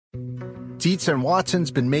Dietz and Watson's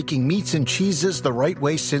been making meats and cheeses the right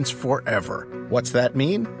way since forever. What's that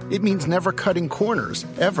mean? It means never cutting corners,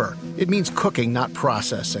 ever. It means cooking, not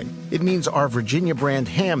processing. It means our Virginia brand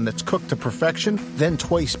ham that's cooked to perfection, then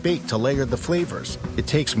twice baked to layer the flavors. It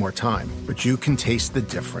takes more time, but you can taste the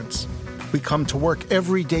difference. We come to work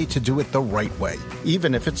every day to do it the right way,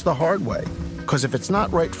 even if it's the hard way. Because if it's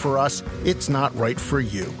not right for us, it's not right for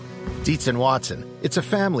you. Dietz and Watson, it's a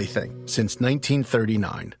family thing since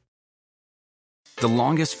 1939. The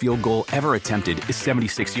longest field goal ever attempted is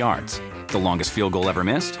 76 yards. The longest field goal ever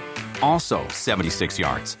missed? Also 76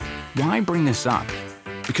 yards. Why bring this up?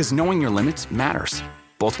 Because knowing your limits matters,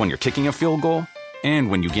 both when you're kicking a field goal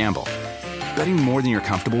and when you gamble. Betting more than you're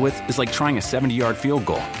comfortable with is like trying a 70-yard field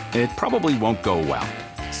goal. It probably won't go well.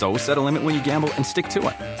 So set a limit when you gamble and stick to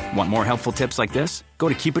it. Want more helpful tips like this? Go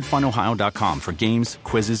to keepitfunohio.com for games,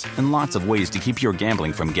 quizzes, and lots of ways to keep your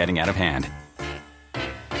gambling from getting out of hand.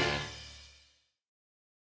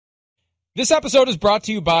 This episode is brought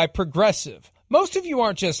to you by Progressive. Most of you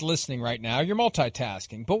aren't just listening right now, you're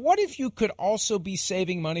multitasking. But what if you could also be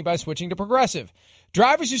saving money by switching to Progressive?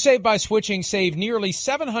 Drivers who save by switching save nearly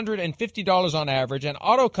 $750 on average, and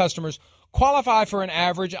auto customers qualify for an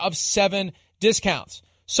average of 7 discounts.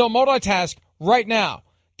 So multitask right now.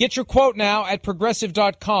 Get your quote now at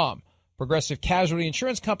Progressive.com. Progressive Casualty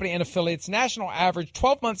Insurance Company and affiliates, national average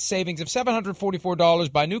 12-month savings of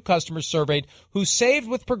 $744 by new customers surveyed who saved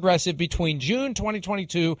with Progressive between June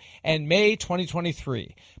 2022 and May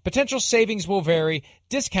 2023. Potential savings will vary.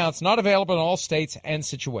 Discounts not available in all states and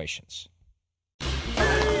situations.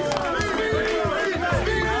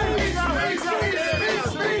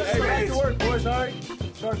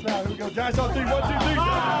 Starts now. Here we go. Giants on 3. 1, 2, 3.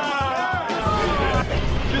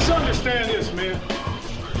 Just understand this, man.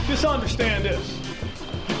 Just understand this.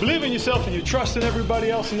 You believe in yourself and you trust in everybody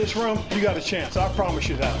else in this room, you got a chance. I promise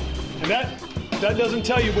you that. And that doesn't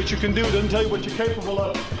tell you what you can do. It doesn't tell you what you're capable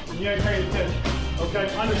of. And you ain't paying attention.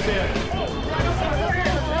 Okay? Understand it.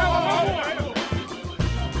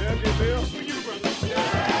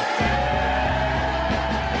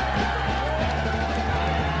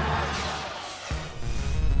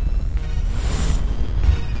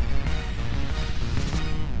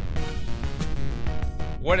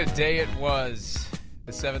 What a day it was,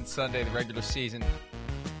 the 7th Sunday of the regular season.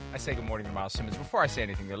 I say good morning to Miles Simmons. Before I say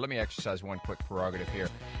anything, though, let me exercise one quick prerogative here.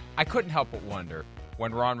 I couldn't help but wonder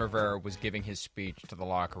when Ron Rivera was giving his speech to the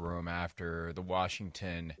locker room after the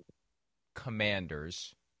Washington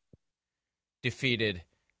Commanders defeated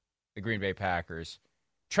the Green Bay Packers.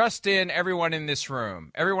 Trust in everyone in this room.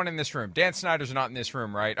 Everyone in this room. Dan Snyder's not in this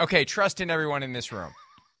room, right? Okay, trust in everyone in this room.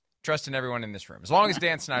 Trust in everyone in this room. As long as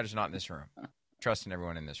Dan Snyder's not in this room. Trust in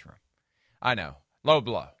everyone in this room. I know. Low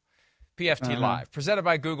blow. PFT Live. Presented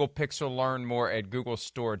by Google Pixel. Learn more at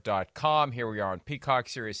googlestore.com. Here we are on Peacock,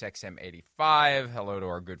 Sirius XM 85. Hello to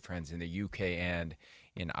our good friends in the UK and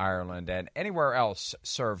in Ireland and anywhere else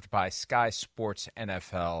served by Sky Sports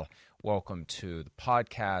NFL. Welcome to the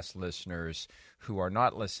podcast listeners who are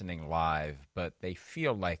not listening live, but they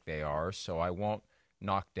feel like they are, so I won't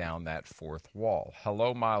knock down that fourth wall.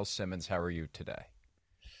 Hello, Miles Simmons. How are you today?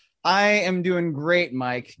 I am doing great,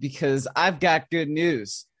 Mike, because I've got good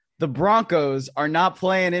news. The Broncos are not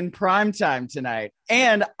playing in primetime tonight,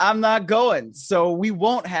 and I'm not going. So we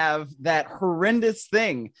won't have that horrendous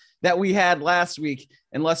thing that we had last week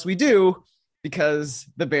unless we do, because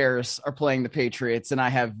the Bears are playing the Patriots, and I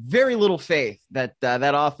have very little faith that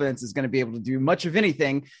that offense is going to be able to do much of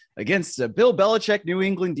anything against a Bill Belichick New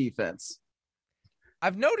England defense.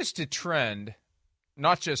 I've noticed a trend.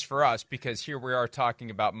 Not just for us, because here we are talking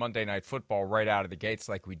about Monday Night Football right out of the gates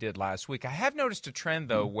like we did last week. I have noticed a trend,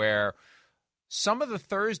 though, where some of the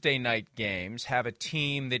Thursday night games have a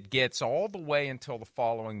team that gets all the way until the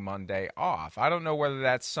following Monday off. I don't know whether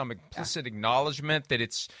that's some implicit acknowledgement that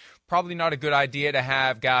it's probably not a good idea to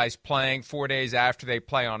have guys playing 4 days after they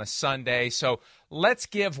play on a Sunday. So let's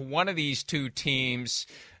give one of these two teams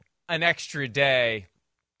an extra day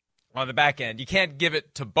on the back end. You can't give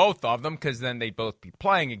it to both of them because then they'd both be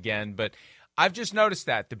playing again. But I've just noticed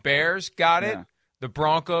that. The Bears got it. The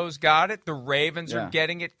Broncos got it. The Ravens are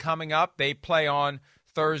getting it coming up. They play on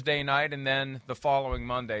Thursday night and then the following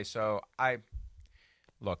Monday. So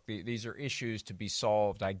these are issues to be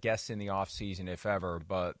solved, I guess, in the offseason, if ever.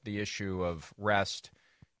 But the issue of rest,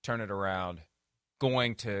 turn it around,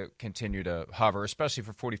 going to continue to hover, especially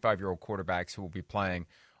for 45-year-old quarterbacks who will be playing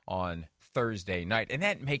on Thursday night. And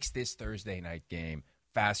that makes this Thursday night game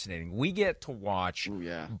fascinating. We get to watch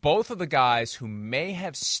both of the guys who may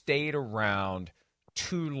have stayed around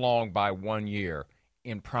too long by 1 year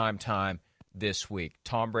in prime time this week.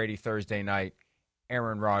 Tom Brady Thursday night,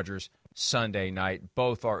 Aaron Rodgers Sunday night.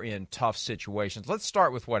 Both are in tough situations. Let's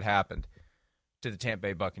start with what happened to the Tampa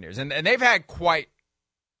Bay Buccaneers. And they've had quite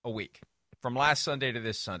a week from last Sunday to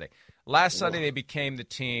this Sunday. Last Sunday, they became the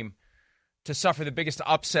team to suffer the biggest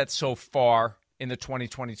upset so far in the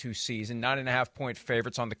 2022 season. 9.5-point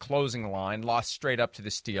favorites on the closing line, lost straight up to the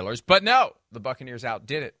Steelers. But no, the Buccaneers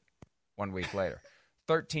outdid it 1 week later.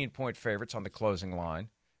 13-point favorites on the closing line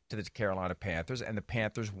to the Carolina Panthers, and the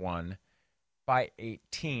Panthers won by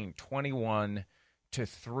 18, 21-3.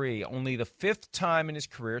 Only the fifth time in his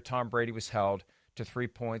career Tom Brady was held to 3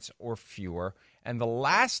 points or fewer, and the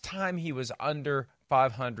last time he was under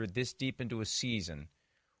 500 this deep into a season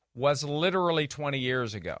was literally 20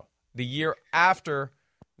 years ago. The year after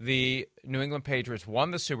the New England Patriots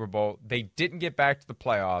won the Super Bowl, they didn't get back to the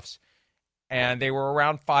playoffs, and they were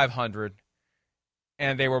around 500,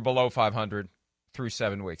 and they were below 500 through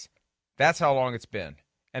 7 weeks. That's how long it's been.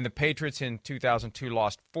 And the Patriots in 2002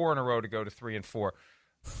 lost 4 in a row to go to 3-4.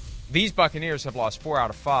 These Buccaneers have lost 4 out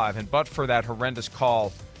of 5, and but for that horrendous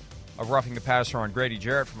call of roughing the passer on Grady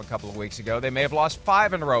Jarrett from a couple of weeks ago, they may have lost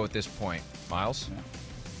 5 in a row at this point. Miles?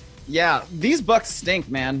 Yeah, these Bucs stink,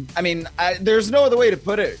 man. I mean, there's no other way to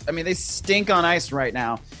put it. I mean, they stink on ice right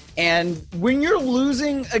now. And when you're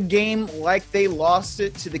losing a game like they lost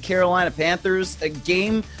it to the Carolina Panthers, a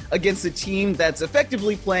game against a team that's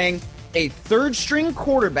effectively playing a third-string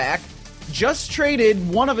quarterback, just traded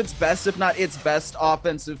one of its best, if not its best,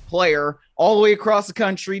 offensive player all the way across the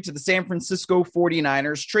country to the San Francisco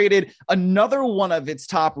 49ers, traded another one of its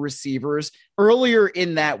top receivers earlier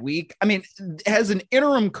in that week. I mean, as an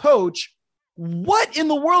interim coach, what in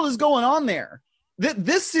the world is going on there?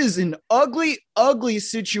 This is an ugly, ugly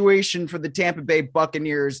situation for the Tampa Bay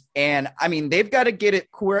Buccaneers. And I mean, they've got to get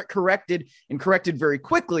it corrected very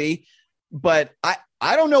quickly. But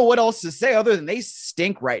I don't know what else to say other than they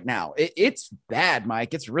stink right now. It's bad,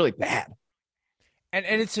 Mike. It's really bad. And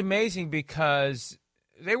it's amazing because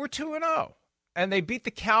they were 2-0, and they beat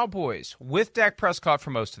the Cowboys with Dak Prescott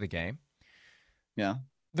for most of the game. Yeah.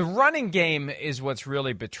 The running game is what's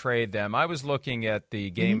really betrayed them. I was looking at the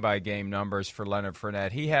game-by-game numbers for Leonard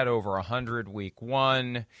Fournette. He had over 100 week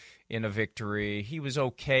 1 in a victory. He was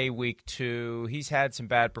okay week 2. He's had some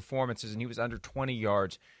bad performances, and he was under 20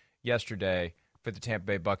 yards yesterday for the Tampa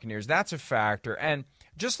Bay Buccaneers. That's a factor. And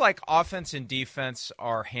just like offense and defense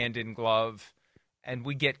are hand in glove, and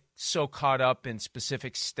we get so caught up in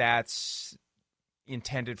specific stats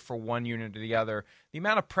intended for one unit or the other, the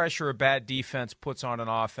amount of pressure a bad defense puts on an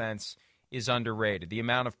offense is underrated. The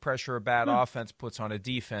amount of pressure a bad offense puts on a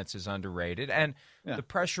defense is underrated. And the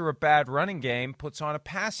pressure a bad running game puts on a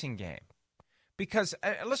passing game. Because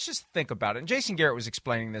let's just think about it. And Jason Garrett was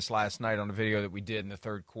explaining this last night on a video that we did in the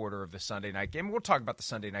third quarter of the Sunday night game. We'll talk about the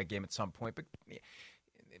Sunday night game at some point, but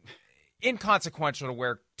inconsequential to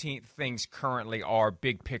where things currently are,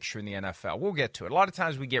 big picture in the NFL. We'll get to it. A lot of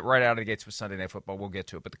times we get right out of the gates with Sunday Night Football. We'll get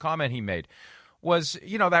to it. But the comment he made was,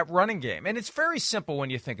 that running game. And it's very simple when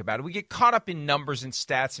you think about it. We get caught up in numbers and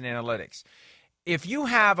stats and analytics. If you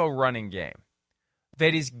have a running game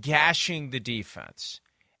that is gashing the defense,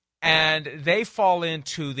 and they fall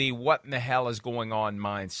into the what in the hell is going on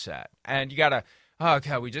mindset, and you got to,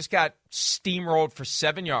 okay, we just got steamrolled for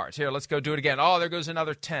 7 yards. Here, let's go do it again. Oh, there goes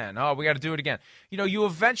another 10. Oh, we got to do it again. You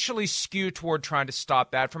eventually skew toward trying to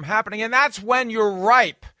stop that from happening, and that's when you're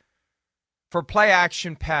ripe for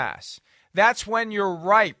play-action pass. That's when you're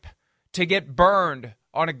ripe to get burned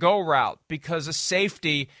on a go route because a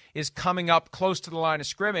safety is coming up close to the line of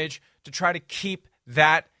scrimmage to try to keep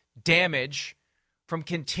that damage from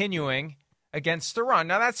continuing against the run.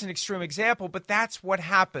 Now, that's an extreme example, but that's what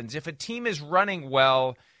happens. If a team is running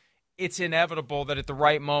well, it's inevitable that at the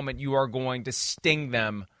right moment you are going to sting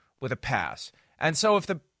them with a pass. And so if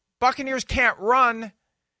the Buccaneers can't run,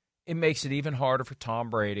 it makes it even harder for Tom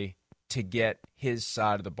Brady to get his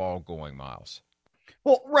side of the ball going, Miles.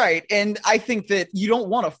 Well, right. And I think that you don't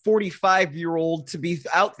want a 45-year-old to be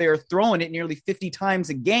out there throwing it nearly 50 times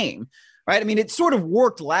a game. Right. I mean, it sort of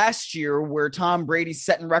worked last year where Tom Brady's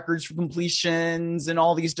setting records for completions and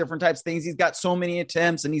all these different types of things. He's got so many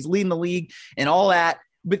attempts and he's leading the league and all that.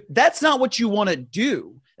 But that's not what you want to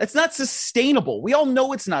do. That's not sustainable. We all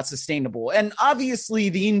know it's not sustainable. And obviously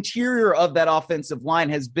the interior of that offensive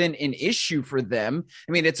line has been an issue for them.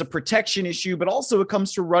 I mean, it's a protection issue, but also it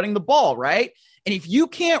comes to running the ball. Right. And if you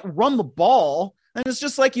can't run the ball And it's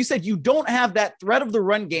just like you said, you don't have that threat of the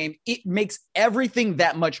run game. It makes everything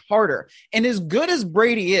that much harder. And as good as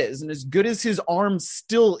Brady is, and as good as his arm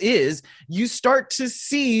still is, you start to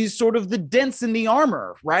see sort of the dents in the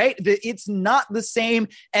armor, right? It's not the same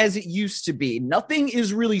as it used to be. Nothing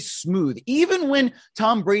is really smooth. Even when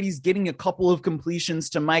Tom Brady's getting a couple of completions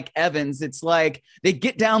to Mike Evans, it's like they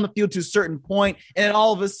get down the field to a certain point, and then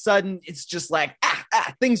all of a sudden it's just like,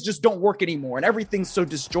 things just don't work anymore, and everything's so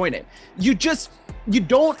disjointed. You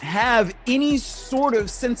don't have any sort of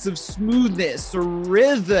sense of smoothness or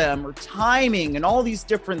rhythm or timing and all these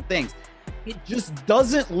different things. It just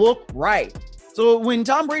doesn't look right. So when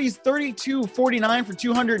Tom Brady's 32-49 for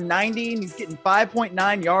 290 and he's getting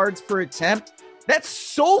 5.9 yards per attempt, that's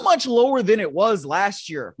so much lower than it was last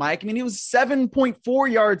year, Mike. I mean, it was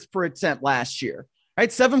 7.4 yards per attempt last year, right?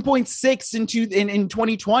 7.6 in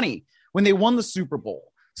 2020 when they won the Super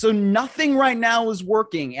Bowl. So nothing right now is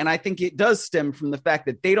working. And I think it does stem from the fact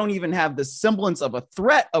that they don't even have the semblance of a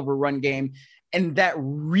threat of a run game. And that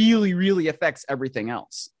really, really affects everything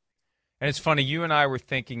else. And it's funny, you and I were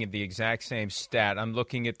thinking of the exact same stat. I'm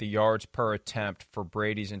looking at the yards per attempt for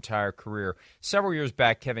Brady's entire career. Several years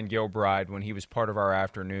back, Kevin Gilbride, when he was part of our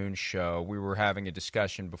afternoon show, we were having a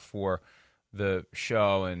discussion before the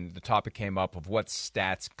show, and the topic came up of what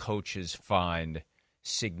stats coaches find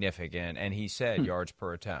significant, and he said yards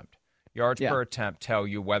per attempt. Yards per attempt tell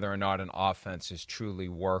you whether or not an offense is truly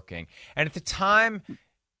working. And at the time,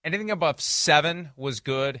 anything above 7 was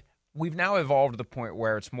good. We've now evolved to the point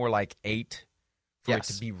where it's more like 8 for it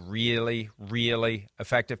to be really, really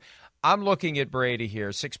effective. I'm looking at Brady here,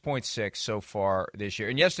 6.6 so far this year.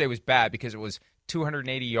 And yesterday was bad because it was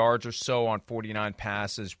 280 yards or so on 49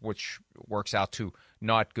 passes, which works out to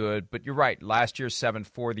not good. But you're right. Last year,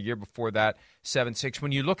 7.4. The year before that, 7.6.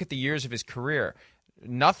 When you look at the years of his career,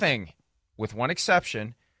 nothing, with one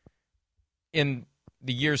exception, in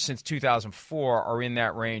the years since 2004 are in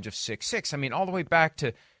that range of 6.6. I mean, all the way back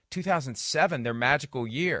to 2007, their magical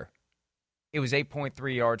year, it was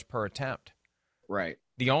 8.3 yards per attempt. Right.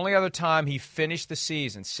 The only other time he finished the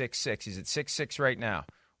season 6.6, he's at 6.6 right now,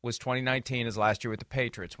 was 2019, his last year with the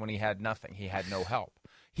Patriots, when he had nothing. He had no help.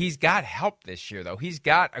 He's got help this year, though. He's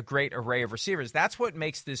got a great array of receivers. That's what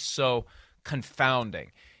makes this so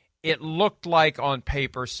confounding. It looked like on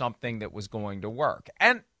paper something that was going to work.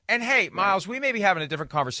 And hey, Miles, we may be having a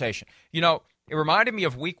different conversation. You know, it reminded me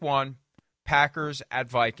of week 1, Packers at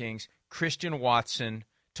Vikings, Christian Watson,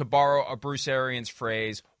 to borrow a Bruce Arians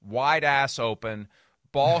phrase, wide ass open,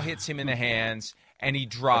 ball hits him in the hands, and he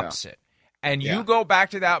drops it. And you go back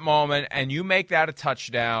to that moment, and you make that a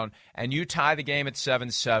touchdown, and you tie the game at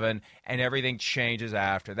 7-7, and everything changes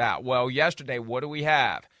after that. Well, yesterday, what do we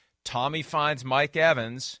have? Tommy finds Mike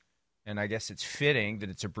Evans, and I guess it's fitting that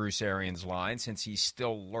it's a Bruce Arians line since he's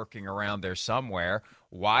still lurking around there somewhere,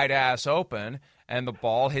 wide ass open, and the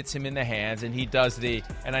ball hits him in the hands, and he does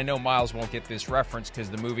and I know Miles won't get this reference because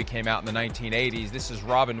the movie came out in the 1980s. This is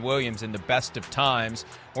Robin Williams in The Best of Times,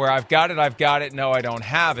 where I've got it, no, I don't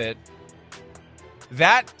have it.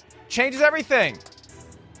 That changes everything.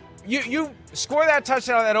 You score that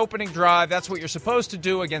touchdown on that opening drive. That's what you're supposed to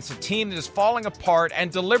do against a team that is falling apart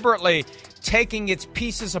and deliberately taking its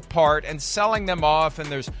pieces apart and selling them off. And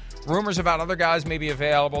there's rumors about other guys maybe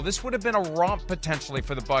available. This would have been a romp potentially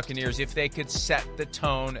for the Buccaneers if they could set the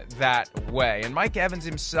tone that way. And Mike Evans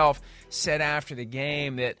himself said after the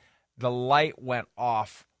game that the light went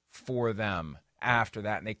off for them after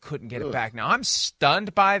that and they couldn't get it back. Now, I'm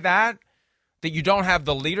stunned by that you don't have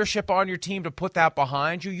the leadership on your team to put that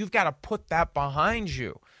behind you. You've got to put that behind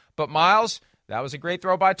you. But, Miles, that was a great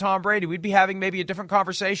throw by Tom Brady. We'd be having maybe a different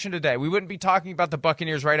conversation today. We wouldn't be talking about the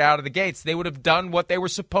Buccaneers right out of the gates. They would have done what they were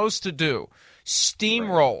supposed to do,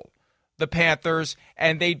 steamroll the Panthers,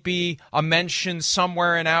 and they'd be a mention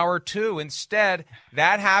somewhere in hour 2. Instead,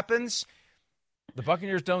 that happens. The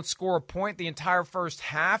Buccaneers don't score a point the entire first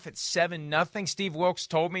half. It's 7-0. Steve Wilks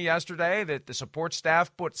told me yesterday that the support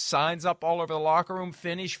staff put signs up all over the locker room,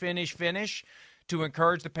 finish, finish, finish, to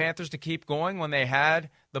encourage the Panthers to keep going when they had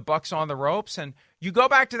the Bucs on the ropes. And you go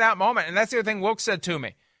back to that moment, and that's the other thing Wilks said to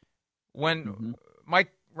me. When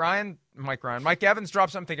Mike Evans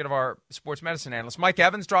drops, I'm thinking of our sports medicine analyst, Mike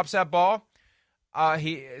Evans drops that ball,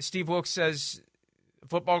 Steve Wilks says,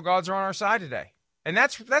 football gods are on our side today. And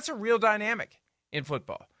that's a real dynamic in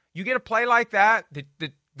football. You get a play like that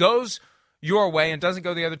goes your way and doesn't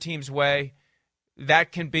go the other team's way,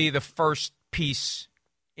 that can be the first piece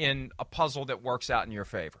in a puzzle that works out in your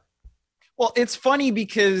favor. Well, it's funny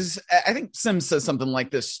because I think Sims says something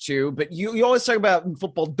like this too, but you always talk about in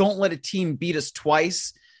football, don't let a team beat us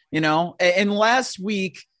twice, you know? And last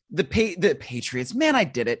week, the Patriots, man, I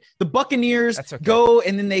did it. The Buccaneers That's okay. go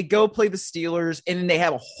and then they go play the Steelers and then they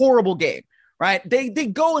have a horrible game, right? They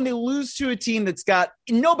go and they lose to a team that's got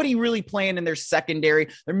nobody really playing in their secondary.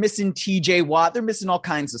 They're missing TJ Watt. They're missing all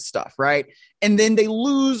kinds of stuff, right? And then they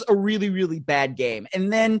lose a really, really bad game.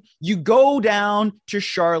 And then you go down to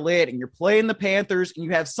Charlotte and you're playing the Panthers and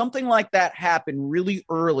you have something like that happen really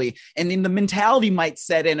early. And then the mentality might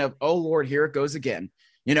set in of, oh, Lord, here it goes again.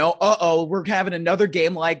 We're having another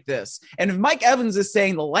game like this. And if Mike Evans is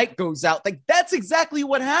saying the light goes out, like that's exactly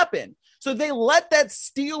what happened. So they let that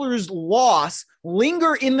Steelers loss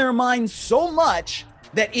linger in their minds so much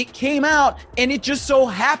that it came out and it just so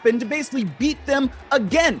happened to basically beat them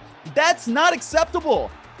again. That's not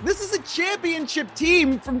acceptable. This is a championship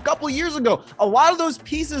team from a couple of years ago. A lot of those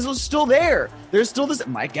pieces are still there. There's still this.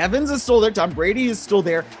 Mike Evans is still there. Tom Brady is still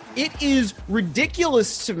there. It is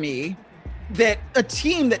ridiculous to me that a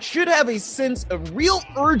team that should have a sense of real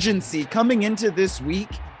urgency coming into this week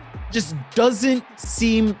just doesn't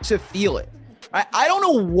seem to feel it. I don't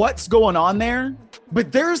know what's going on there,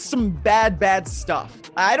 but there's some bad stuff.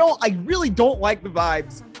 I really don't like the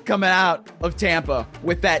vibes coming out of Tampa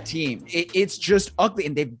with that team. It's just ugly,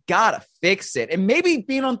 and they've got to fix it. And maybe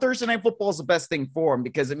being on Thursday Night Football is the best thing for them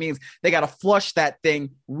because it means they got to flush that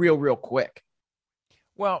thing real quick.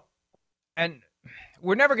 Well, and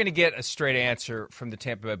we're never going to get a straight answer from the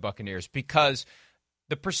Tampa Bay Buccaneers because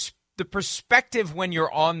the perspective when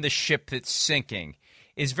you're on the ship that's sinking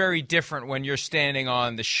is very different when you're standing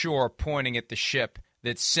on the shore pointing at the ship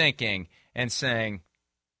that's sinking and saying,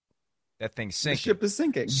 that thing's sinking. The ship is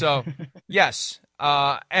sinking. So, yes.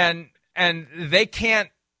 And they can't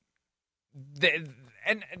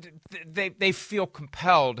they feel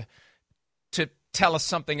compelled to tell us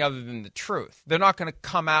something other than the truth. They're not going to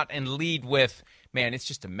come out and lead with, man, it's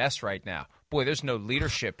just a mess right now. Boy, there's no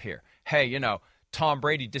leadership here. Hey, Tom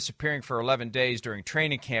Brady disappearing for 11 days during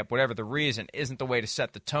training camp, whatever the reason, isn't the way to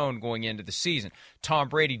set the tone going into the season. Tom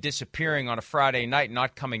Brady disappearing on a Friday night,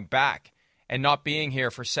 not coming back, and not being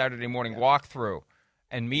here for Saturday morning walkthrough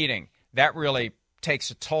and meeting, that really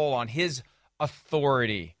takes a toll on his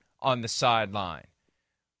authority on the sideline.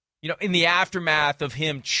 In the aftermath of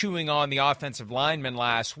him chewing on the offensive lineman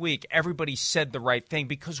last week, everybody said the right thing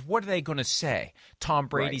because what are they going to say? Tom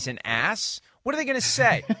Brady's an ass? What are they going to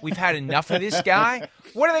say? We've had enough of this guy?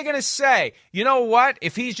 What are they going to say? You know what?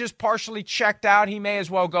 If he's just partially checked out, he may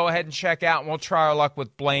as well go ahead and check out and we'll try our luck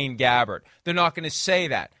with Blaine Gabbert. They're not going to say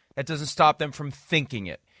that. That doesn't stop them from thinking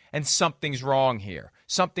it. And something's wrong here.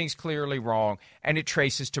 Something's clearly wrong, and it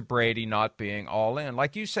traces to Brady not being all in.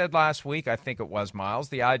 Like you said last week, I think it was, Miles,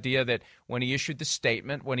 the idea that when he issued the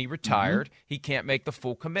statement, when he retired, he can't make the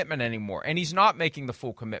full commitment anymore. And he's not making the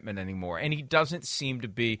full commitment anymore, and he doesn't seem to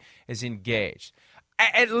be as engaged.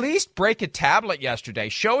 At least break a tablet yesterday.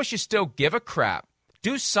 Show us you still give a crap.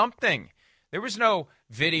 Do something. There was no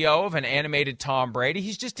video of an animated Tom Brady.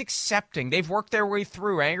 He's just accepting. They've worked their way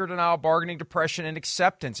through anger, denial, bargaining, depression, and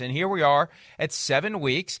acceptance. And here we are at 7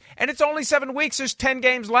 weeks. And it's only 7 weeks. There's 10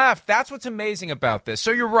 games left. That's what's amazing about this.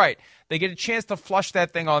 So you're right. They get a chance to flush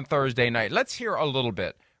that thing on Thursday night. Let's hear a little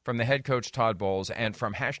bit from the head coach, Todd Bowles, and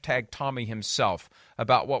from #Tommy himself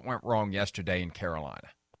about what went wrong yesterday in Carolina.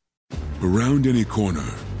 Around any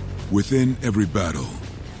corner, within every battle,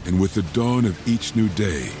 and with the dawn of each new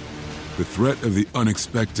day, the threat of the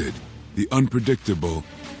unexpected, the unpredictable,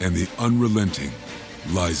 and the unrelenting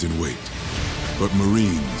lies in wait. But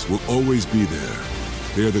Marines will always be there.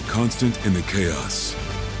 They are the constant in the chaos.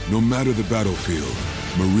 No matter the battlefield,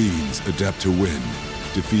 Marines adapt to win,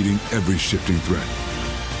 defeating every shifting threat,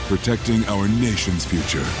 protecting our nation's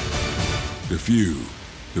future. The few,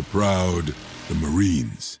 the proud, the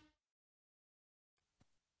Marines.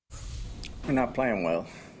 We're not playing well.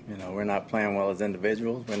 We're not playing well as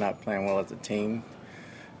individuals. We're not playing well as a team.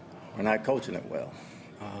 We're not coaching it well.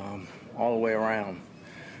 All the way around.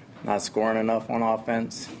 Not scoring enough on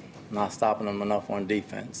offense, not stopping them enough on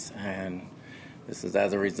defense. And this is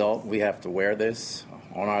as a result. We have to wear this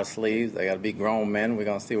on our sleeves. They got to be grown men. We're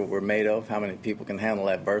going to see what we're made of, how many people can handle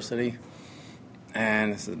adversity.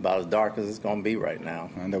 And this is about as dark as it's going to be right now.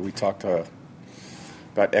 I know we talked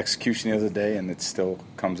about execution the other day, and it still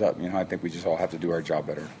comes up. I think we just all have to do our job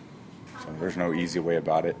better. So there's no easy way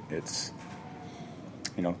about it. It's,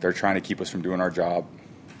 they're trying to keep us from doing our job.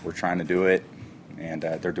 We're trying to do it, and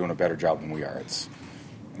they're doing a better job than we are. It's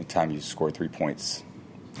anytime you score 3 points,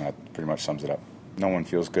 that pretty much sums it up. No one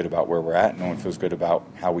feels good about where we're at. No one feels good about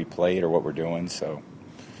how we played or what we're doing. So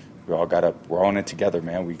we're all in it together,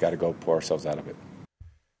 man. We got to go pull ourselves out of it.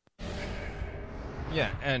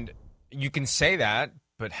 Yeah, and you can say that,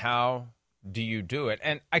 but how do you do it?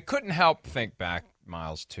 And I couldn't help think back,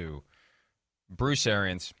 Miles, to Bruce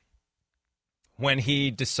Arians when he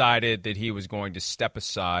decided that he was going to step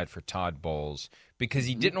aside for Todd Bowles because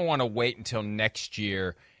he didn't want to wait until next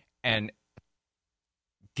year and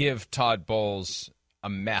give Todd Bowles a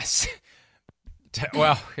mess.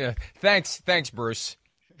 Well, yeah, thanks, Bruce.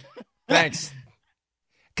 Thanks.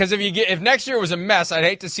 Because if next year was a mess, I'd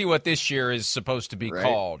hate to see what this year is supposed to be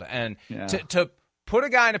called. And to put a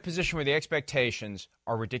guy in a position where the expectations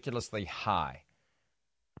are ridiculously high,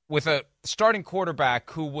 with a starting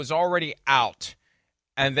quarterback who was already out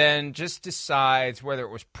and then just decides whether it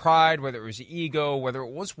was pride, whether it was ego, whether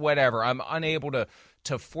it was whatever, I'm unable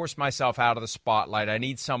to force myself out of the spotlight. I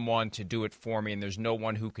need someone to do it for me, and there's no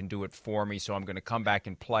one who can do it for me, so I'm going to come back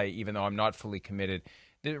and play even though I'm not fully committed.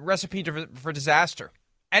 The recipe for disaster.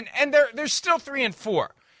 And they're still 3-4.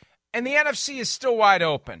 And the NFC is still wide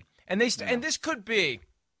open. And and this could be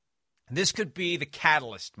the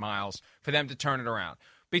catalyst, Miles, for them to turn it around.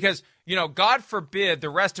 Because, God forbid the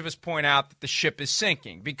rest of us point out that the ship is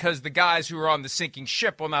sinking, because the guys who are on the sinking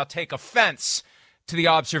ship will now take offense to the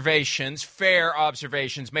observations, fair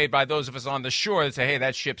observations made by those of us on the shore that say, hey,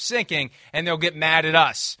 that ship's sinking, and they'll get mad at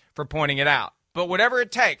us for pointing it out. But whatever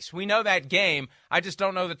it takes, we know that game. I just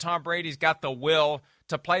don't know that Tom Brady's got the will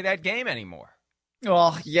to play that game anymore.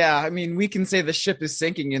 Well, yeah, I mean, we can say the ship is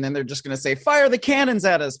sinking, and then they're just going to say, fire the cannons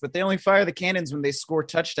at us, but they only fire the cannons when they score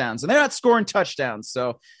touchdowns, and they're not scoring touchdowns,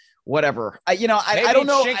 so whatever. I don't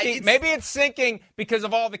know. Maybe it's sinking because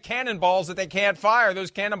of all the cannonballs that they can't fire.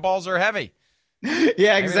 Those cannonballs are heavy.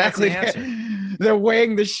 Yeah, exactly. They're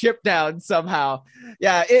weighing the ship down somehow.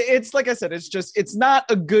 Yeah, it's like I said, it's not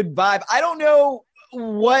a good vibe. I don't know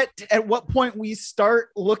at what point we start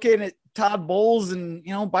looking at Todd Bowles and,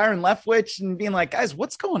 Byron Leftwich and being like, guys,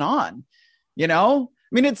 what's going on? I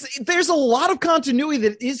mean, there's a lot of continuity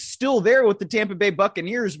that is still there with the Tampa Bay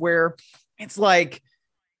Buccaneers where it's like,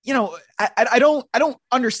 I don't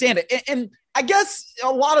understand it. And I guess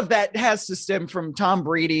a lot of that has to stem from Tom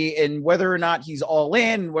Brady and whether or not he's all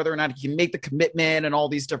in, whether or not he can make the commitment and all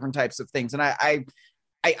these different types of things. And I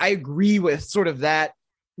agree with sort of that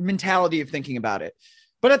mentality of thinking about it.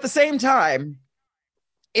 But at the same time,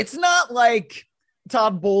 it's not like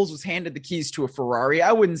Todd Bowles was handed the keys to a Ferrari.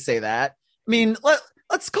 I wouldn't say that. I mean,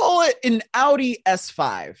 let's call it an Audi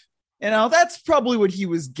S5. That's probably what he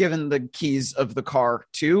was given the keys of the car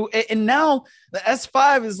to. And now the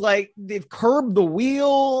S5 is like, they've curbed the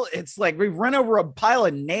wheel. It's like we've run over a pile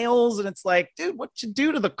of nails. And it's like, dude, what you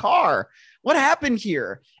do to the car? What happened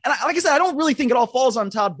here? And like I said, I don't really think it all falls on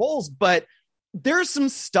Todd Bowles, but there's some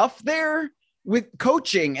stuff there with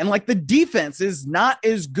coaching, and like the defense is not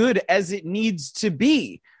as good as it needs to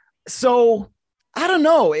be. So I don't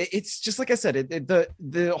know. It's just like I said,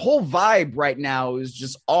 the whole vibe right now is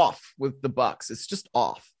just off with the Bucs. It's just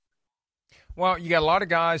off. Well, you got a lot of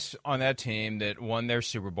guys on that team that won their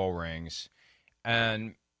Super Bowl rings,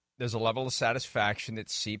 and there's a level of satisfaction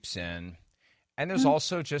that seeps in. And there's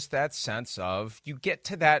also just that sense of you get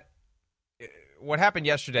to that. What happened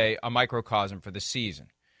yesterday, a microcosm for the season.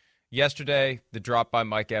 Yesterday, the drop by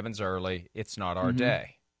Mike Evans early, it's not our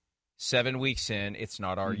day. 7 weeks in, it's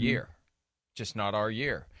not our year. Just not our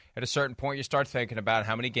year. At a certain point, you start thinking about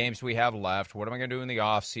how many games we have left. What am I going to do in the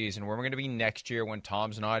offseason? Where am I going to be next year when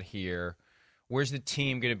Tom's not here? Where's the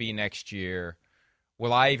team going to be next year?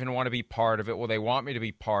 Will I even want to be part of it? Will they want me to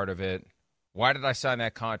be part of it? Why did I sign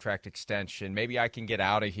that contract extension? Maybe I can get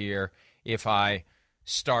out of here if I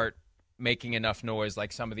start making enough noise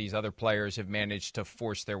like some of these other players have managed to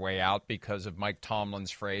force their way out because of Mike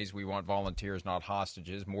Tomlin's phrase, we want volunteers, not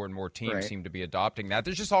hostages. More and more teams seem to be adopting that.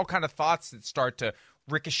 There's just all kind of thoughts that start to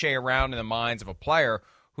ricochet around in the minds of a player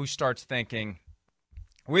who starts thinking,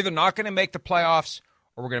 we're either not going to make the playoffs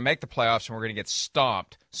or we're going to make the playoffs and we're going to get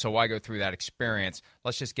stomped. So why go through that experience?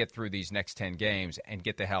 Let's just get through these next 10 games and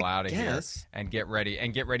get the hell out of here and get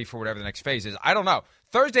ready for whatever the next phase is. I don't know.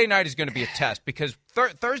 Thursday night is going to be a test because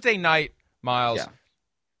Thursday night, Miles,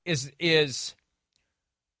 is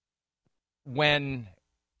when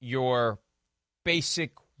your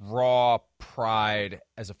basic raw pride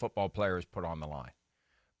as a football player is put on the line.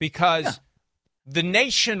 Because the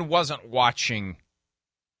nation wasn't watching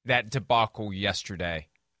that debacle yesterday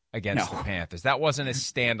against the Panthers. That wasn't a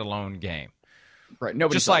standalone game. Right.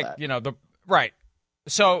 Nobody just saw like, that. Right.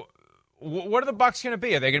 So what are the Bucs going to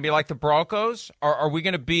be? Are they going to be like the Broncos? Are we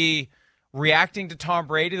going to be reacting to Tom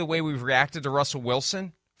Brady the way we've reacted to Russell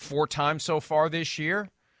Wilson 4 times so far this year?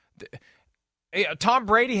 Tom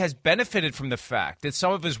Brady has benefited from the fact that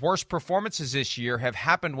some of his worst performances this year have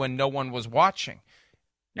happened when no one was watching.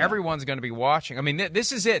 Yeah. Everyone's going to be watching. I mean,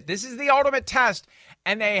 this is it. This is the ultimate test.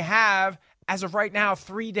 And they have, as of right now,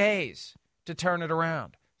 3 days to turn it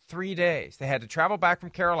around. 3 days. They had to travel back from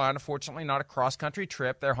Carolina. Fortunately, not a cross-country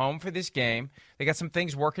trip. They're home for this game. They got some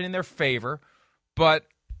things working in their favor. But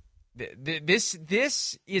this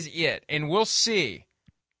is it. And we'll see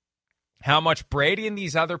how much Brady and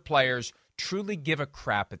these other players truly give a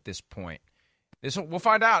crap at this point. We'll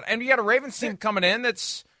find out. And you got a Ravens team coming in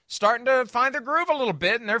that's starting to find their groove a little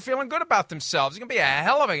bit, and they're feeling good about themselves. It's going to be a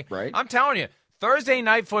hell of a – I'm telling you, Thursday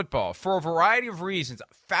Night Football, for a variety of reasons,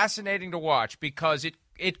 fascinating to watch because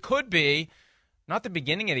it could be not the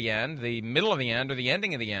beginning of the end, the middle of the end, or the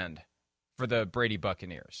ending of the end for the Brady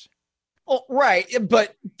Buccaneers. Oh, right,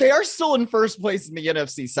 but they are still in first place in the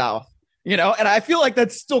NFC South, and I feel like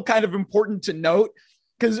that's still kind of important to note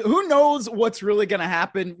because who knows what's really going to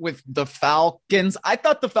happen with the Falcons. I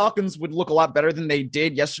thought the Falcons would look a lot better than they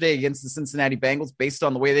did yesterday against the Cincinnati Bengals based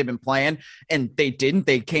on the way they've been playing, and they didn't.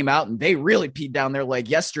 They came out and they really peed down their leg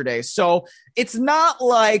yesterday. So it's not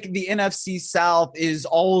like the NFC South is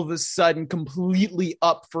all of a sudden completely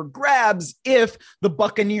up for grabs if the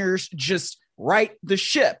Buccaneers just right the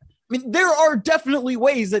ship. I mean, there are definitely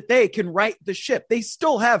ways that they can right the ship. They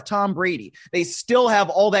still have Tom Brady. They still have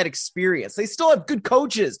all that experience. They still have good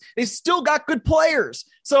coaches. They still got good players.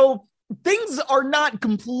 So things are not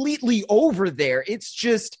completely over there. It's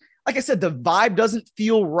just, like I said, the vibe doesn't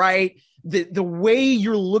feel right. The way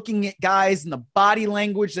you're looking at guys and the body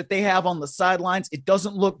language that they have on the sidelines, it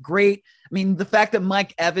doesn't look great. I mean, the fact that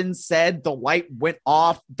Mike Evans said the light went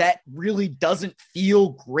off, that really doesn't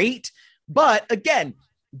feel great. But again,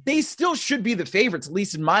 they still should be the favorites, at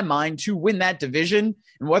least in my mind, to win that division.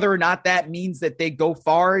 And whether or not that means that they go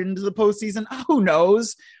far into the postseason, who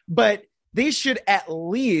knows? But they should at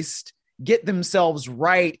least get themselves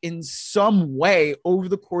right in some way over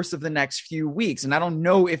the course of the next few weeks. And I don't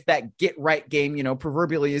know if that get right game,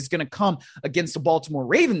 proverbially is going to come against the Baltimore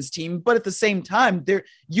Ravens team. But at the same time,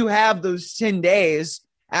 you have those 10 days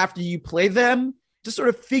after you play them to sort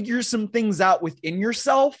of figure some things out within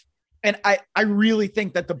yourself. And I really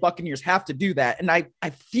think that the Buccaneers have to do that. And I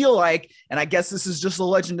feel like, and I guess this is just the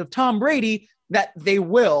legend of Tom Brady, that they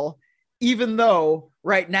will, even though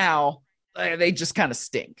right now they just kind of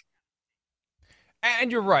stink.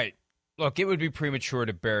 And you're right. Look, it would be premature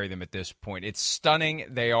to bury them at this point. It's stunning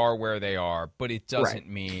they are where they are, but it doesn't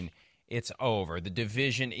mean it's over. The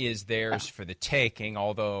division is theirs for the taking,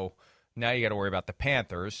 although now you got to worry about the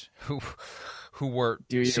Panthers, who were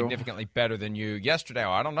significantly better than you yesterday.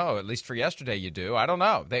 Oh, I don't know. At least for yesterday, you do. I don't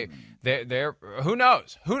know. They're who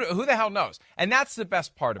knows? Who the hell knows? And that's the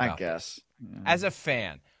best part about this. As a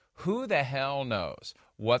fan, who the hell knows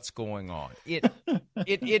what's going on?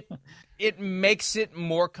 It makes it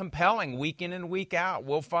more compelling week in and week out.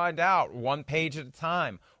 We'll find out one page at a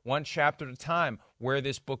time, one chapter at a time, where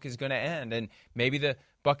this book is going to end. And maybe the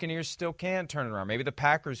Buccaneers still can turn it around. Maybe the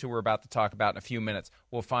Packers, who we're about to talk about in a few minutes,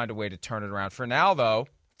 will find a way to turn it around. For now, though,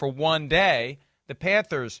 for one day, the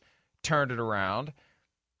Panthers turned it around.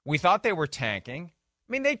 We thought they were tanking.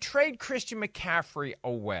 I mean, they trade Christian McCaffrey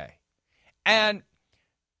away. And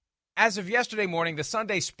as of yesterday morning, the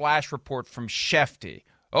Sunday Splash report from Shefty,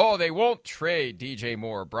 they won't trade DJ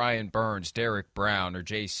Moore, Brian Burns, Derek Brown, or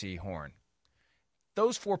J.C. Horn.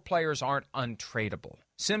 Those four players aren't untradeable.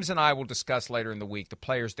 Sims and I will discuss later in the week the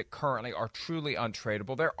players that currently are truly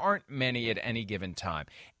untradeable. There aren't many at any given time.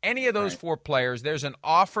 Any of those four players, there's an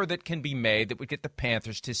offer that can be made that would get the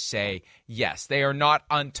Panthers to say yes. They are not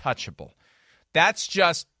untouchable. That's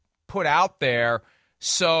just put out there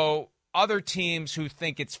so other teams who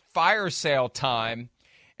think it's fire sale time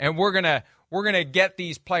and we're gonna get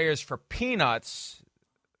these players for peanuts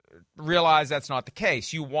realize that's not the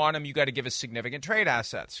case. You want them, you got to give us significant trade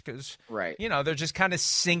assets because, they're just kind of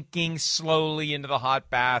sinking slowly into the hot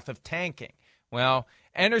bath of tanking. Well,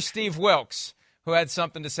 enter Steve Wilks, who had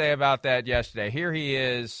something to say about that yesterday. Here he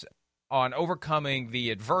is on overcoming the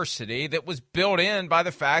adversity that was built in by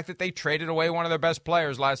the fact that they traded away one of their best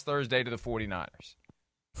players last Thursday to the 49ers.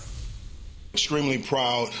 Extremely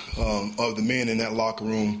proud of the men in that locker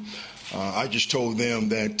room. I just told them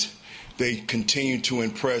that they continue to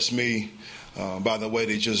impress me by the way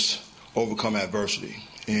they just overcome adversity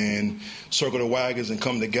and circle the wagons and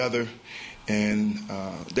come together. And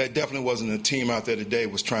that definitely wasn't a team out there today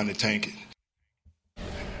was trying to tank it.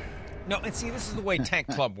 No, and see, this is the way Tank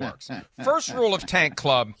Club works. First rule of Tank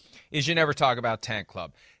Club is you never talk about Tank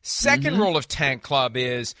Club. Second rule of Tank Club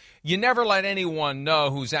is you never let anyone know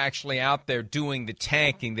who's actually out there doing the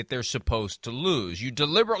tanking that they're supposed to lose. You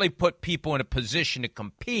deliberately put people in a position to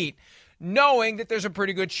compete knowing that there's a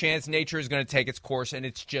pretty good chance nature is going to take its course and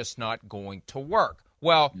it's just not going to work.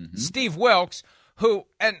 Well, Steve Wilks,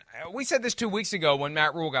 and we said this 2 weeks ago when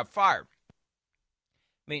Matt Rule got fired.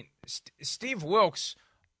 mean, Steve Wilks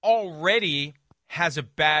already has a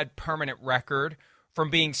bad permanent record from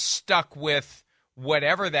being stuck with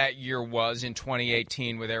whatever that year was in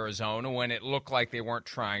 2018 with Arizona, when it looked like they weren't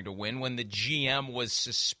trying to win, when the GM was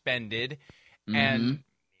suspended, and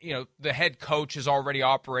the head coach is already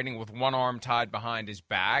operating with one arm tied behind his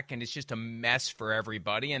back, and it's just a mess for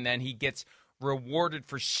everybody. And then he gets rewarded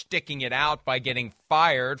for sticking it out by getting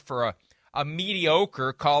fired for a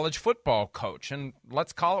mediocre college football coach. And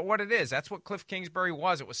let's call it what it is. That's what Cliff Kingsbury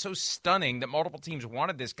was. It was so stunning that multiple teams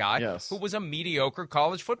wanted this guy who was a mediocre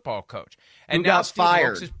college football coach. And who now got Steve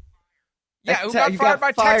fired. Wilks who got fired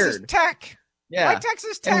by Texas Tech. Yeah. By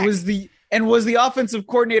Texas Tech. And was the offensive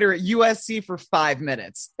coordinator at USC for 5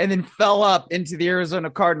 minutes and then fell up into the Arizona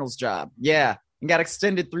Cardinals job. Yeah. And got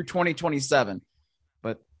extended through 2027.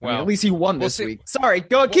 But at least he won this week. Sorry.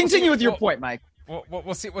 Continue with your point, Mike.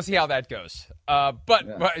 We'll see how that goes.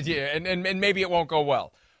 And maybe it won't go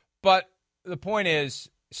well. But the point is,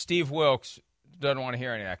 Steve Wilks doesn't want to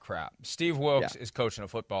hear any of that crap. Steve Wilks is coaching a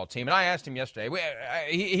football team, and I asked him yesterday.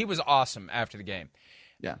 He was awesome after the game.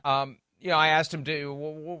 Yeah. I asked him,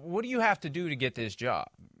 what do you have to do to get this job?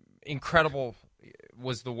 Incredible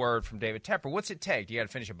was the word from David Tepper. What's it take? You got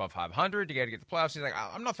to finish above 500. You got to get the playoffs. He's like,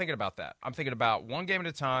 I'm not thinking about that. I'm thinking about one game at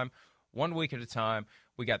a time, 1 week at a time.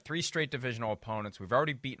 We got 3 straight divisional opponents. We've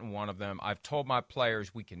already beaten one of them. I've told my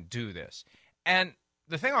players we can do this. And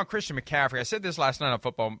the thing on Christian McCaffrey, I said this last night on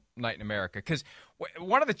Football Night in America, because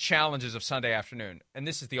one of the challenges of Sunday afternoon, and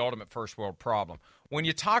this is the ultimate first world problem, when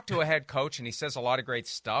you talk to a head coach and he says a lot of great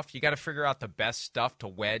stuff, you got to figure out the best stuff to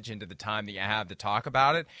wedge into the time that you have to talk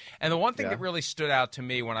about it. And the one thing that really stood out to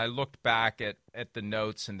me when I looked back at the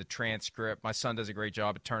notes and the transcript, my son does a great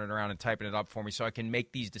job of turning around and typing it up for me so I can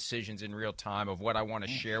make these decisions in real time of what I want to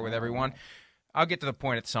share with everyone. I'll get to the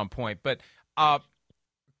point at some point. But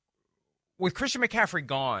with Christian McCaffrey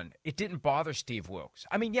gone, it didn't bother Steve Wilks.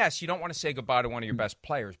 I mean, yes, you don't want to say goodbye to one of your best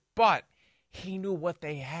players, but he knew what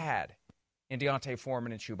they had in Deontay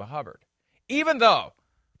Foreman and Chuba Hubbard. Even though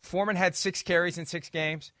Foreman had 6 carries in 6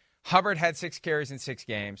 games, Hubbard had 6 carries in 6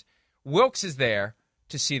 games, Wilks is there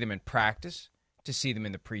to see them in practice, to see them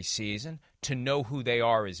in the preseason, to know who they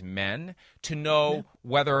are as men, to know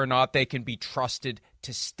whether or not they can be trusted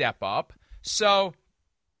to step up. So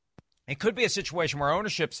it could be a situation where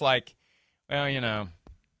ownership's like, well,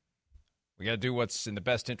 we got to do what's in the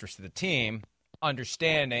best interest of the team,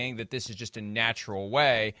 understanding that this is just a natural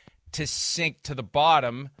way to sink to the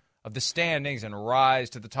bottom of the standings and rise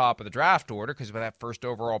to the top of the draft order, because with that first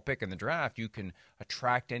overall pick in the draft, you can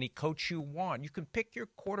attract any coach you want. You can pick your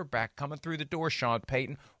quarterback coming through the door, Sean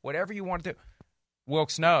Payton, whatever you want to do.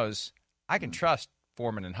 Wilks knows I can trust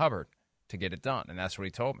Foreman and Hubbard to get it done, and that's what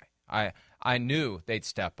he told me. I knew they'd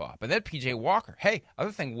step up. And then P.J. Walker. Hey,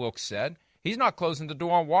 other thing Wilks said, he's not closing the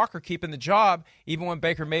door on Walker keeping the job even when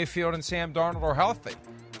Baker Mayfield and Sam Darnold are healthy.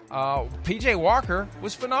 P.J. Walker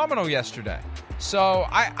was phenomenal yesterday. So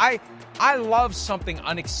I love something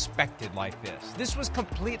unexpected like this. This was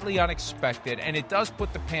completely unexpected, and it does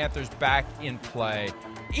put the Panthers back in play,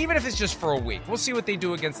 even if it's just for a week. We'll see what they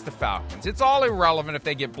do against the Falcons. It's all irrelevant if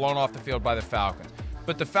they get blown off the field by the Falcons.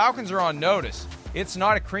 But the Falcons are on notice. It's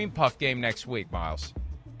not a cream puff game next week, Miles.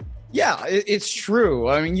 Yeah, it's true.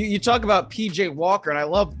 I mean, you talk about P.J. Walker, and I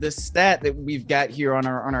love this stat that we've got here on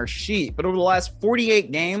our sheet. But over the last 48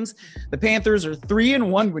 games, the Panthers are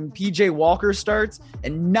 3-1 when P.J. Walker starts,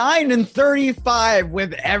 and 9-35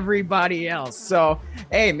 with everybody else. So,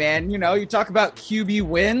 hey, man, you talk about QB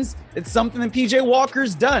wins. It's something that P.J.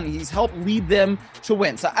 Walker's done. He's helped lead them to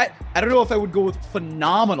win. So I don't know if I would go with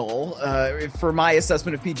phenomenal for my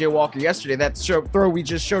assessment of P.J. Walker yesterday. That throw we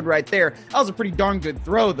just showed right there, that was a pretty darn good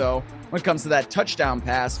throw, though, when it comes to that touchdown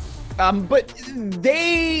pass. But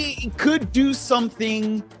they could do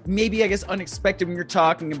something maybe, I guess, unexpected when you're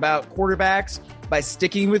talking about quarterbacks by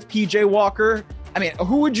sticking with P.J. Walker. I mean,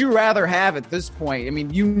 who would you rather have at this point? I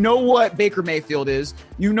mean, you know what Baker Mayfield is.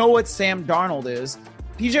 You know what Sam Darnold is.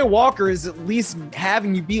 P.J. Walker is at least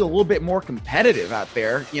having you be a little bit more competitive out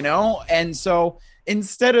there, And so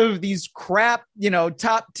instead of these crap,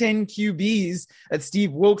 top 10 QBs that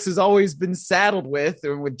Steve Wilks has always been saddled with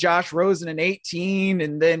Josh Rosen in 18,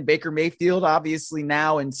 and then Baker Mayfield, obviously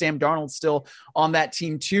now, and Sam Darnold still on that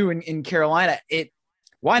team too in Carolina,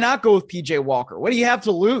 why not go with P.J. Walker? What do you have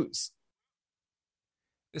to lose?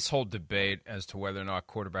 This whole debate as to whether or not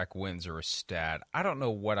quarterback wins are a stat, I don't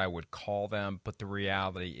know what I would call them, but the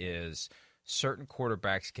reality is certain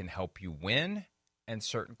quarterbacks can help you win and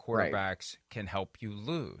certain quarterbacks can help you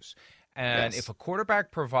lose. And if a quarterback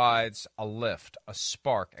provides a lift, a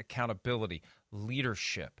spark, accountability,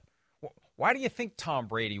 leadership, Why do you think Tom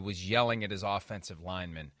Brady was yelling at his offensive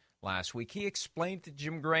linemen last week? He explained to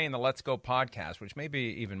Jim Gray in the Let's Go podcast, which may be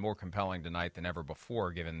even more compelling tonight than ever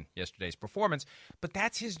before given yesterday's performance, but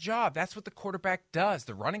that's his job. That's what the quarterback does.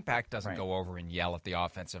 The running back doesn't go over and yell at the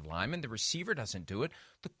offensive lineman. The receiver doesn't do it.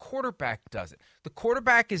 The quarterback does it. The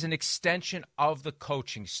quarterback is an extension of the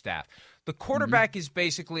coaching staff. The quarterback is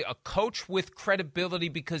basically a coach with credibility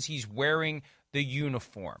because he's wearing the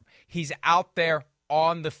uniform. He's out there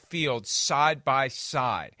on the field side by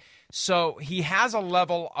side. So he has a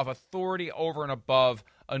level of authority over and above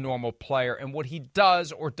a normal player, and what he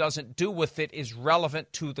does or doesn't do with it is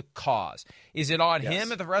relevant to the cause. Is it on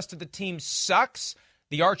him if the rest of the team sucks?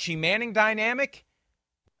 The Archie Manning dynamic?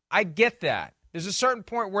 I get that. There's a certain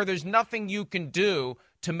point where there's nothing you can do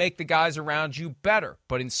to make the guys around you better.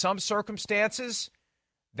 But in some circumstances,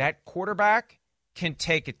 that quarterback can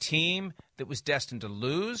take a team that was destined to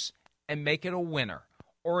lose and make it a winner,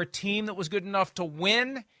 or a team that was good enough to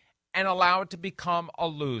win and allow it to become a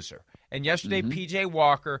loser. And yesterday, P.J.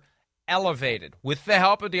 Walker elevated, with the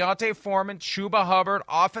help of Deontay Foreman, Chuba Hubbard,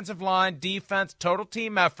 offensive line, defense, total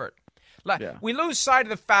team effort. We lose sight of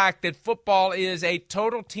the fact that football is a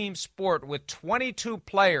total team sport with 22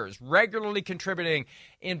 players regularly contributing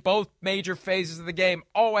in both major phases of the game.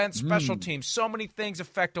 Oh, and special teams. So many things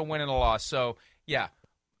affect a win and a loss. So, yeah,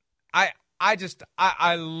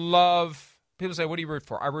 I love – people say, what do you root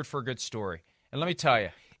for? I root for a good story. And let me tell you,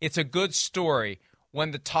 it's a good story when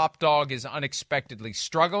the top dog is unexpectedly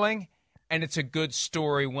struggling, and it's a good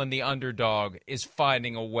story when the underdog is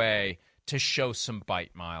finding a way to show some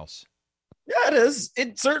bite, Miles. Yeah, it is.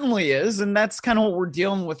 It certainly is. And that's kind of what we're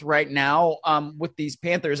dealing with right now with these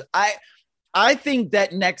Panthers. I think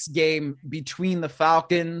that next game between the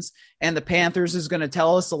Falcons and the Panthers is going to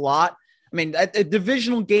tell us a lot. I mean, a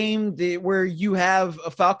divisional game where you have a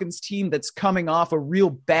Falcons team that's coming off a real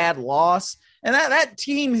bad loss, and that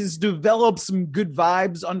team has developed some good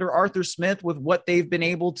vibes under Arthur Smith with what they've been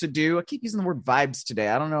able to do. I keep using the word vibes today.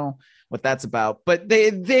 I don't know what that's about, but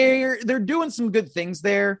they're doing some good things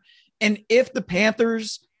there. And if the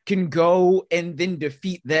Panthers can go and then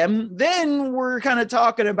defeat them, then we're kind of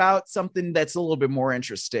talking about something that's a little bit more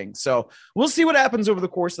interesting. So we'll see what happens over the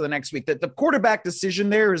course of the next week. The quarterback decision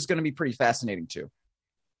there is going to be pretty fascinating too.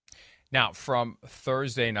 Now, from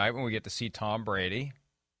Thursday night, when we get to see Tom Brady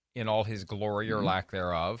in all his glory or lack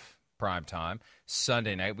thereof, primetime,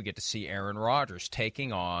 Sunday night, we get to see Aaron Rodgers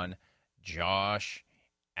taking on Josh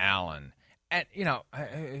Allen. And, you know,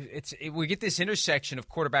 we get this intersection of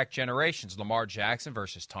quarterback generations, Lamar Jackson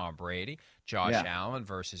versus Tom Brady, Josh Allen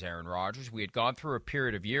versus Aaron Rodgers. We had gone through a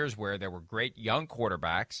period of years where there were great young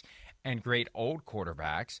quarterbacks and great old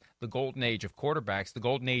quarterbacks, the golden age of quarterbacks. The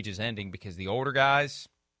golden age is ending because the older guys,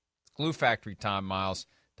 it's glue factory time, Miles,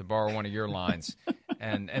 to borrow one of your lines.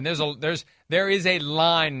 And there is a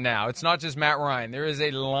line now. It's not just Matt Ryan. There is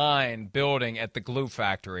a line building at the glue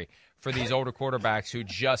factory for these older quarterbacks who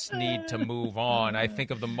just need to move on. I think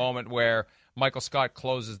of the moment where Michael Scott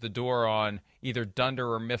closes the door on either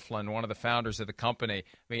Dunder or Mifflin, one of the founders of the company.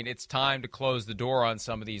 I mean, it's time to close the door on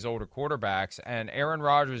some of these older quarterbacks, and Aaron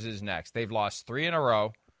Rodgers is next. They've lost 3 in a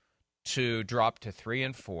row to drop to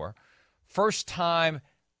 3-4. First time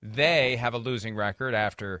they have a losing record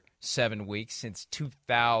after 7 weeks since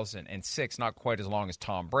 2006, not quite as long as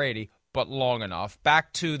Tom Brady, but long enough.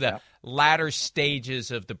 Back to the latter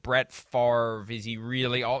stages of the Brett Favre. Is he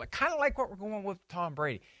really all – kind of like what we're going with Tom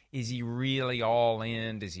Brady. Is he really all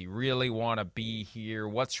in? Does he really want to be here?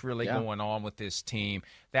 What's really going on with this team?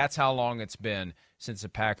 That's how long it's been since the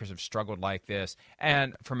Packers have struggled like this.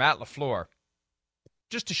 And for Matt LaFleur,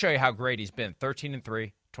 just to show you how great he's been,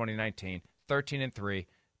 13-3, 2019, 13-3,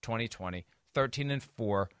 2020,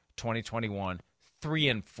 13-4, 2021,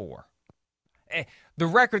 3-4. The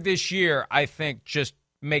record this year, I think, just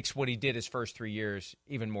makes what he did his first 3 years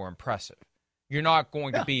even more impressive. You're not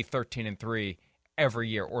going to be 13-3 every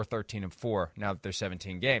year or 13-4 now that there's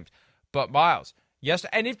 17 games. But Miles,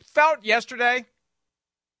 and it felt yesterday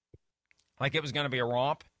like it was going to be a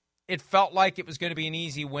romp. It felt like it was going to be an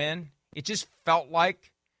easy win. It just felt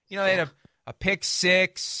like, they had a pick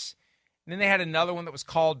six. And then they had another one that was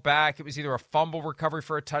called back. It was either a fumble recovery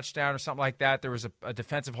for a touchdown or something like that. There was a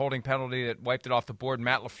defensive holding penalty that wiped it off the board.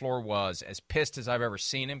 Matt LaFleur was as pissed as I've ever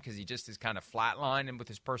seen him because he just is kind of flatlined and with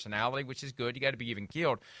his personality, which is good. You got to be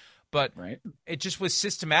even-keeled. But it just was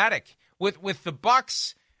systematic. With the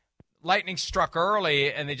Bucs, lightning struck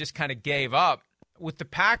early and they just kind of gave up. With the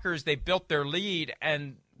Packers, they built their lead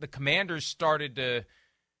and the Commanders started to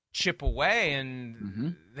chip away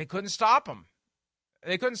and they couldn't stop them.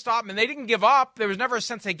 They couldn't stop them, and they didn't give up. There was never a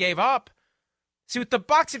sense they gave up. See, with the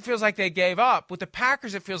Bucs, it feels like they gave up. With the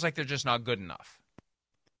Packers, it feels like they're just not good enough.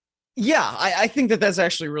 Yeah, I think that's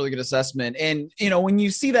actually a really good assessment. And, when you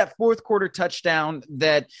see that fourth quarter touchdown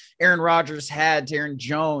that Aaron Rodgers had to Aaron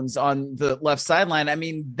Jones on the left sideline, I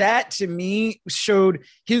mean, that to me showed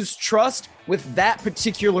his trust with that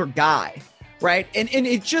particular guy, right? And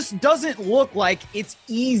it just doesn't look like it's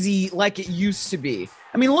easy like it used to be.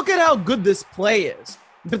 I mean, look at how good this play is.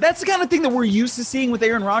 But that's the kind of thing that we're used to seeing with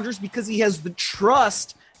Aaron Rodgers because he has the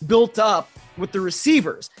trust built up with the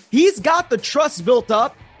receivers. He's got the trust built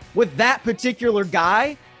up with that particular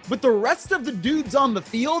guy, but the rest of the dudes on the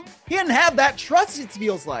field, he didn't have that trust, it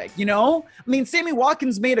feels like, I mean, Sammy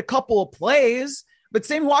Watkins made a couple of plays, but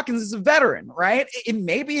Sammy Watkins is a veteran, right? And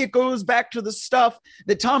maybe it goes back to the stuff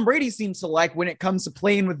that Tom Brady seems to like when it comes to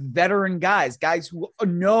playing with veteran guys who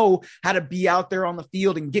know how to be out there on the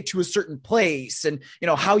field and get to a certain place and,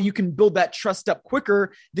 how you can build that trust up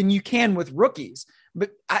quicker than you can with rookies.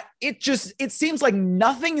 But it seems like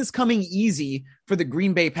nothing is coming easy for the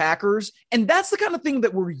Green Bay Packers. And that's the kind of thing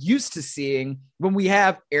that we're used to seeing when we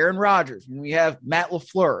have Aaron Rodgers, when we have Matt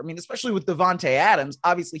LaFleur. I mean, especially with Davante Adams,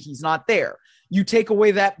 obviously he's not there. You take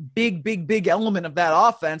away that big element of that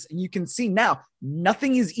offense, and you can see now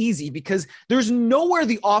nothing is easy because there's nowhere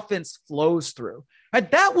the offense flows through. Right?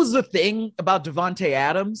 That was the thing about Davante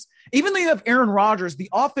Adams. Even though you have Aaron Rodgers, the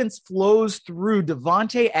offense flows through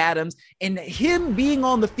Davante Adams, and him being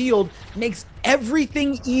on the field makes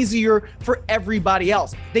everything easier for everybody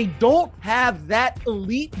else. They don't have that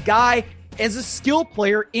elite guy as a skill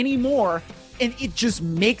player anymore, and it just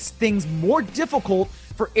makes things more difficult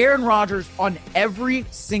for Aaron Rodgers on every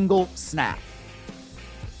single snap.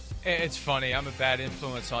 It's funny. I'm a bad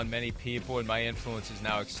influence on many people, and my influence is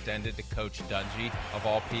now extended to Coach Dungy, of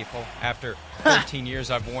all people. After 13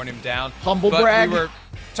 years, I've worn him down. Humble brag. We were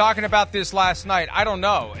talking about this last night. I don't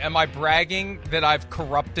know. Am I bragging that I've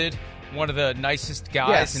corrupted one of the nicest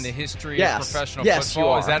guys in the history of professional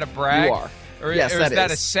football? Is that a brag? You are. Or is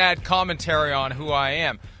that a sad commentary on who I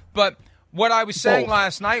am? But what I was saying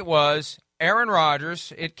last night was Aaron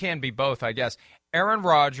Rodgers, it can be both, I guess. Aaron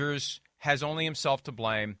Rodgers has only himself to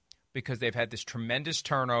blame because they've had this tremendous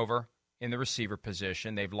turnover in the receiver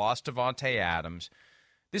position. They've lost Davante Adams.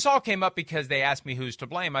 This all came up because they asked me who's to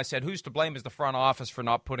blame. I said, who's to blame is the front office for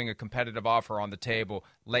not putting a competitive offer on the table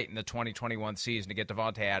late in the 2021 season to get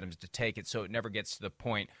Davante Adams to take it so it never gets to the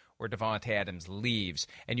point where Davante Adams leaves.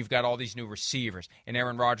 And you've got all these new receivers, and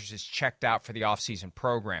Aaron Rodgers is checked out for the offseason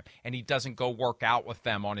program, and he doesn't go work out with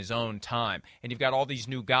them on his own time. And you've got all these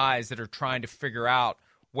new guys that are trying to figure out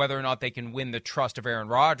whether or not they can win the trust of Aaron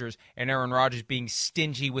Rodgers, and Aaron Rodgers being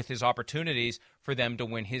stingy with his opportunities for them to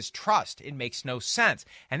win his trust. It makes no sense.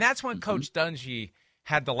 And that's when Coach Dungy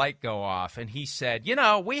had the light go off, and he said,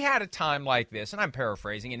 we had a time like this, and I'm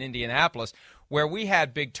paraphrasing, in Indianapolis, where we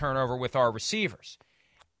had big turnover with our receivers.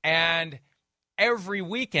 And every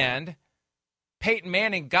weekend, Peyton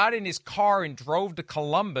Manning got in his car and drove to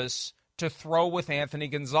Columbus to throw with Anthony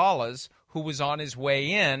Gonzalez, who was on his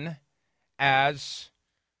way in as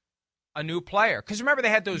a new player. Because remember, they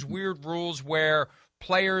had those weird rules where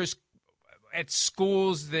players at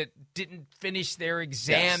schools that didn't finish their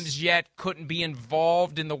exams yet couldn't be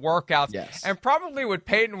involved in the workouts. Yes. And probably what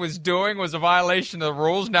Peyton was doing was a violation of the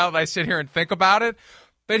rules now that I sit here and think about it.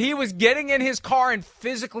 But he was getting in his car and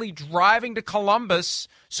physically driving to Columbus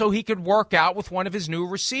so he could work out with one of his new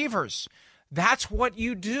receivers. That's what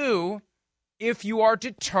you do if you are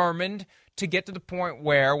determined to get to the point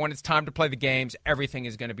where when it's time to play the games, everything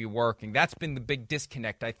is going to be working. That's been the big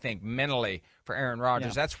disconnect, I think, mentally for Aaron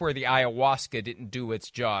Rodgers. Yeah. That's where the ayahuasca didn't do its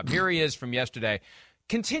job. Here he is from yesterday,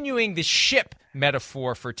 continuing the ship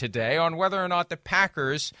metaphor for today on whether or not the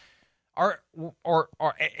Packers are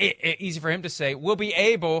easy for him to say, will be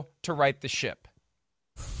able to right the ship.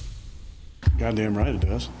 Goddamn right it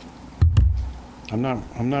does. I'm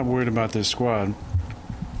not worried about this squad.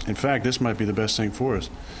 In fact, this might be the best thing for us.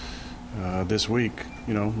 This week,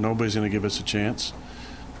 nobody's going to give us a chance.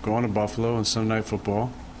 Going to Buffalo and Sunday Night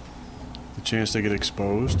Football, the chance to get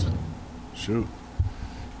exposed,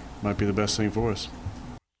 might be the best thing for us.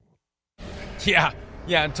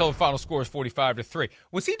 Yeah, until the final score is 45-3.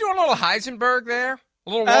 Was he doing a little Heisenberg there? A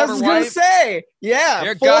little Walter White? I was going to say, yeah.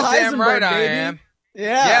 You're full goddamn Heisenberg, right baby. I am.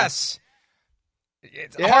 Yeah. Yes.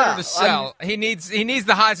 It's harder to sell. He needs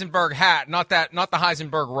the Heisenberg hat, not the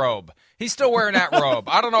Heisenberg robe. He's still wearing that robe.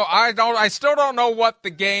 I don't know. I still don't know what the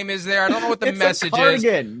game is there. I don't know what the message is.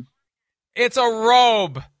 It's a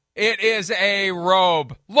robe. It is a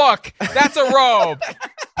robe. Look, that's a robe.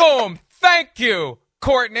 Boom. Thank you,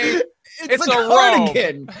 Courtney. It's a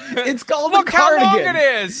cardigan. robe. It's called Look a cardigan. how long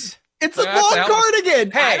it is. It's a long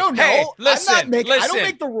cardigan. Hey, I don't know. Hey, listen, I don't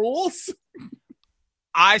make the rules.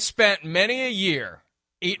 I spent many a year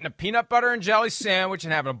eating a peanut butter and jelly sandwich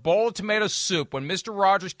and having a bowl of tomato soup when Mr.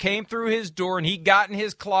 Rogers came through his door and he got in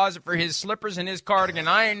his closet for his slippers and his cardigan.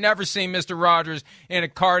 I ain't never seen Mr. Rogers in a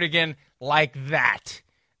cardigan like that.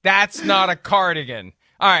 That's not a cardigan.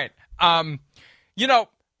 All right.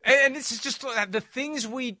 And this is just the things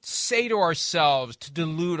we say to ourselves to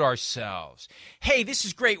delude ourselves. Hey, this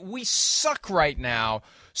is great. We suck right now,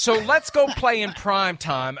 so let's go play in prime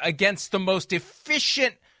time against the most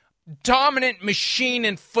efficient, dominant machine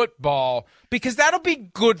in football because that'll be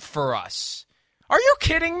good for us. Are you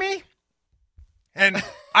kidding me? And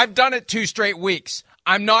I've done it 2 straight weeks.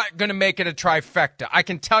 I'm not going to make it a trifecta. I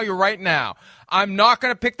can tell you right now, I'm not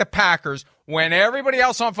going to pick the Packers when everybody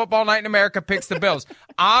else on Football Night in America picks the Bills.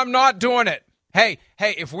 I'm not doing it. Hey,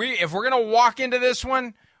 if we're going to walk into this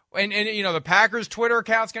one, and the Packers Twitter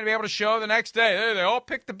account's going to be able to show the next day, hey, they all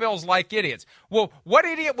picked the Bills like idiots. Well, what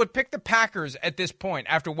idiot would pick the Packers at this point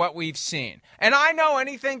after what we've seen? And I know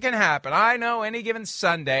anything can happen. I know any given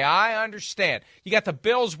Sunday. I understand. You got the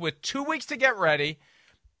Bills with 2 weeks to get ready,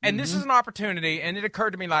 and this is an opportunity, and it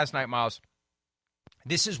occurred to me last night, Miles.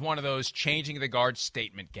 This is one of those changing the guard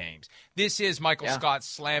statement games. This is Michael Scott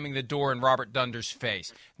slamming the door in Robert Dunder's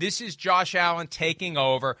face. This is Josh Allen taking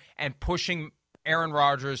over and pushing Aaron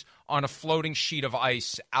Rodgers on a floating sheet of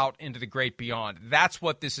ice out into the great beyond. That's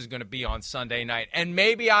what this is going to be on Sunday night. And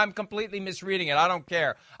maybe I'm completely misreading it. I don't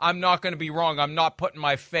care. I'm not going to be wrong. I'm not putting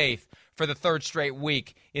my faith for the 3rd straight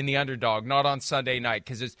week in the underdog, not on Sunday night,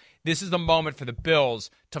 because this is the moment for the Bills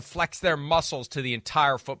to flex their muscles to the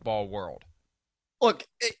entire football world. Look,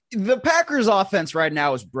 the Packers offense right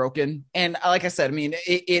now is broken. And like I said, I mean,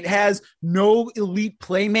 it has no elite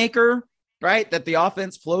playmaker, right, that the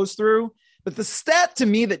offense flows through. But the stat to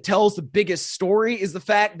me that tells the biggest story is the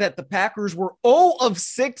fact that the Packers were 0 of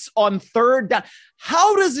 6 on 3rd down.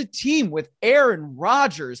 How does a team with Aaron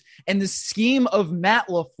Rodgers and the scheme of Matt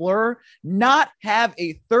LaFleur not have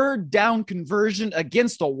a 3rd down conversion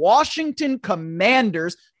against the Washington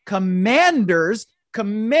Commanders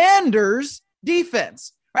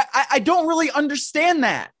defense? I don't really understand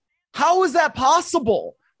that. How is that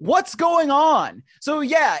possible? What's going on? So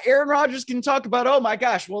yeah, Aaron Rodgers can talk about, oh my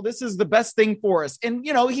gosh, well, this is the best thing for us. And,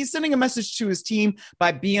 he's sending a message to his team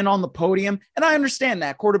by being on the podium. And I understand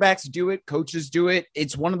that quarterbacks do it. Coaches do it.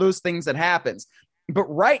 It's one of those things that happens. But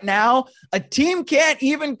right now, a team can't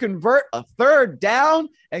even convert a 3rd down.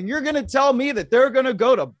 And you're going to tell me that they're going to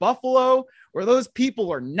go to Buffalo where those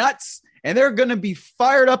people are nuts and they're going to be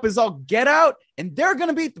fired up as all get out and they're going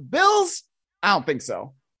to beat the Bills? I don't think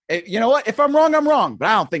so. You know what? If I'm wrong, I'm wrong, but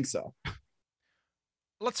I don't think so.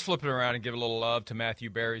 Let's flip it around and give a little love to Matthew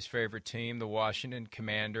Berry's favorite team, the Washington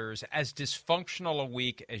Commanders. As dysfunctional a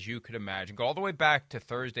week as you could imagine. Go all the way back to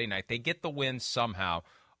Thursday night. They get the win somehow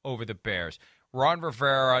over the Bears. Ron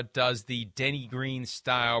Rivera does the Denny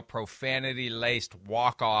Green-style, profanity-laced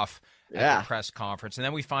walk-off at the press conference. And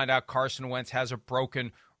then we find out Carson Wentz has a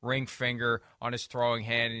broken ring finger on his throwing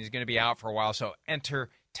hand, and he's going to be out for a while. So enter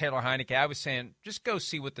Taylor Heineke. I was saying, just go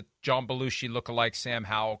see what the John Belushi lookalike Sam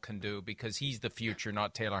Howell can do because he's the future,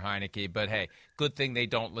 not Taylor Heineke. But, hey, good thing they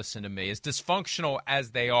don't listen to me. As dysfunctional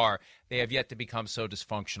as they are, they have yet to become so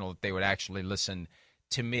dysfunctional that they would actually listen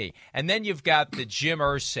to me. And then you've got the Jim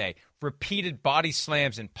Irsay, repeated body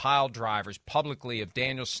slams and pile drivers publicly of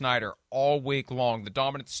Daniel Snyder all week long. The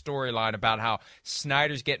dominant storyline about how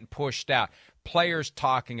Snyder's getting pushed out. Players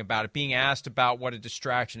talking about it, being asked about what a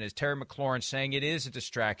distraction is. Terry McLaurin saying it is a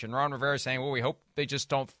distraction. Ron Rivera saying, well, we hope they just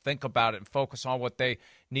don't think about it and focus on what they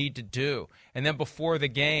need to do. And then before the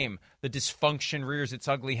game, the dysfunction rears its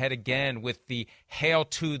ugly head again with the hail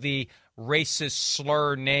to the racist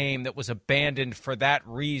slur name that was abandoned for that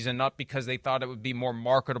reason, not because they thought it would be more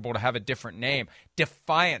marketable to have a different name.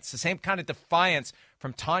 Defiance, the same kind of defiance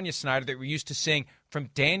from Tanya Snyder that we're used to seeing from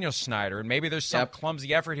Daniel Snyder. And maybe there's some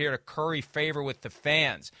clumsy effort here to curry favor with the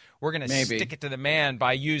fans. We're going to stick it to the man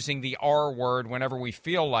by using the R word whenever we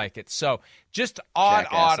feel like it. So just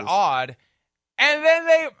odd. And then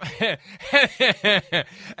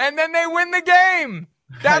they win the game.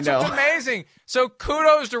 That's what's amazing. So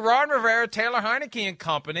kudos to Ron Rivera, Taylor Heineke and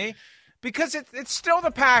company, because it's still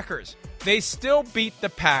the Packers. They still beat the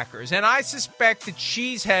Packers. And I suspect the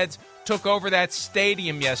Cheeseheads took over that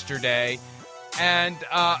stadium yesterday. And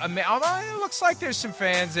although it looks like there's some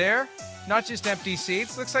fans there, not just empty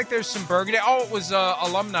seats. Looks like there's some burgundy. Oh, it was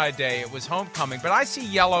Alumni Day. It was homecoming. But I see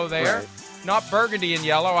yellow there. Right. Not burgundy and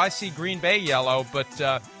yellow. I see Green Bay yellow.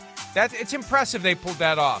 But it's impressive they pulled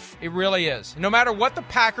that off. It really is. No matter what the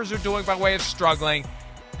Packers are doing by way of struggling,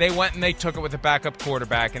 they went and they took it with a backup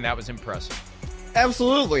quarterback, and that was impressive.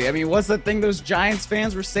 Absolutely. I mean, what's that thing those Giants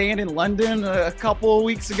fans were saying in London a couple of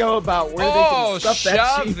weeks ago about where they can stuff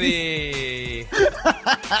that cheese?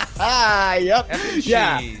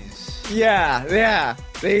 Yep. Yeah.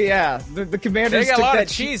 The Commanders they got a lot that of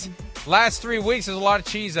cheese. Last 3 weeks, there's a lot of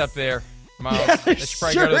cheese up there, Miles. Yeah, they should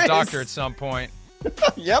probably go to the doctor at some point.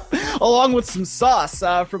 Yep, along with some sauce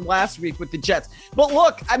from last week with the Jets. But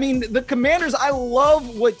look, I mean, the Commanders, I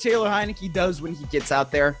love what Taylor Heinicke does when he gets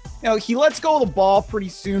out there. You know, he lets go of the ball pretty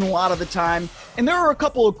soon a lot of the time. And there were a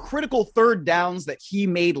couple of critical third downs that he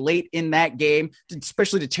made late in that game,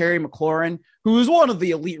 especially to Terry McLaurin, who is one of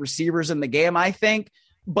the elite receivers in the game, I think.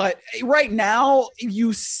 But right now,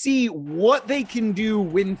 you see what they can do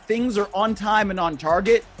when things are on time and on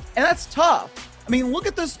target, and that's tough. I mean, look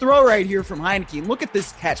at this throw right here from Heinicke. Look at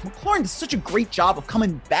this catch. McLaurin does such a great job of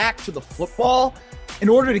coming back to the football in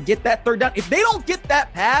order to get that third down. If they don't get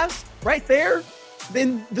that pass right there,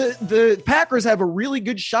 then the Packers have a really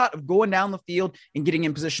good shot of going down the field and getting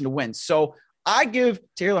in position to win. So I give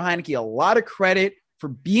Taylor Heinicke a lot of credit for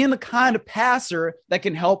being the kind of passer that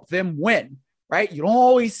can help them win, right? You don't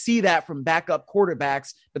always see that from backup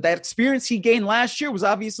quarterbacks, but that experience he gained last year was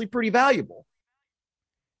obviously pretty valuable.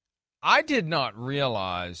 I did not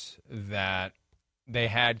realize that they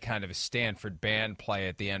had kind of a Stanford band play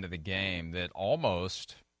at the end of the game that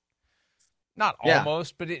but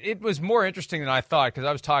it was more interesting than I thought, because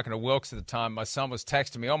I was talking to Wilkes at the time. My son was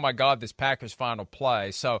texting me, "Oh my God, this Packers final play."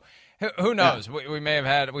 So who knows? Yeah. We may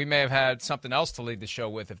have had something else to lead the show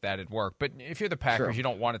with if that had worked. But if you're the Packers, You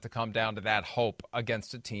don't want it to come down to that hope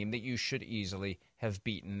against a team that you should easily have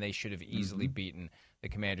beaten. They should have easily beaten the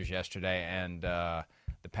Commanders yesterday, and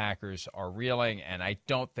the Packers are reeling, and I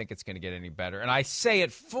don't think it's going to get any better. And I say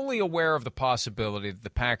it fully aware of the possibility that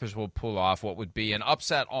the Packers will pull off what would be an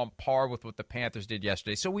upset on par with what the Panthers did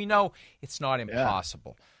yesterday. So we know it's not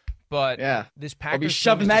impossible. But this Packers they'll be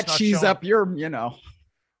shoving that cheese up your,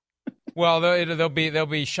 Well, they'll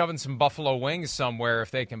be shoving some buffalo wings somewhere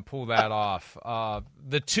if they can pull that off.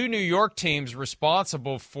 The two New York teams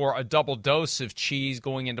responsible for a double dose of cheese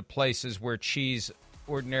going into places where cheese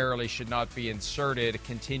ordinarily should not be inserted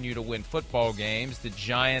continue to win football games. The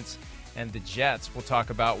Giants and the Jets. We'll talk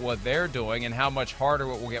about what they're doing and how much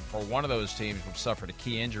harder it will get for one of those teams, which suffered a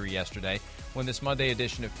key injury yesterday, when this Monday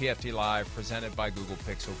edition of PFT Live, presented by Google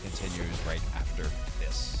Pixel, continues right after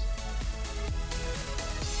this.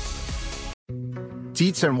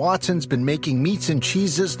 Dietz & Watson's been making meats and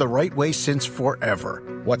cheeses the right way since forever.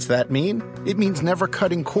 What's that mean? It means never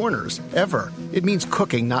cutting corners, ever. It means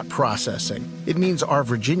cooking, not processing. It means our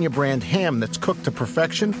Virginia brand ham that's cooked to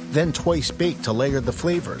perfection, then twice baked to layer the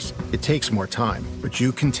flavors. It takes more time, but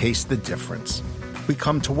you can taste the difference. We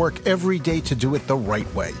come to work every day to do it the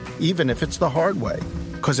right way, even if it's the hard way.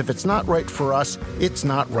 Because if it's not right for us, it's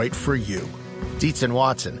not right for you. Dietz &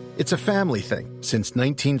 Watson, it's a family thing since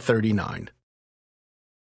 1939.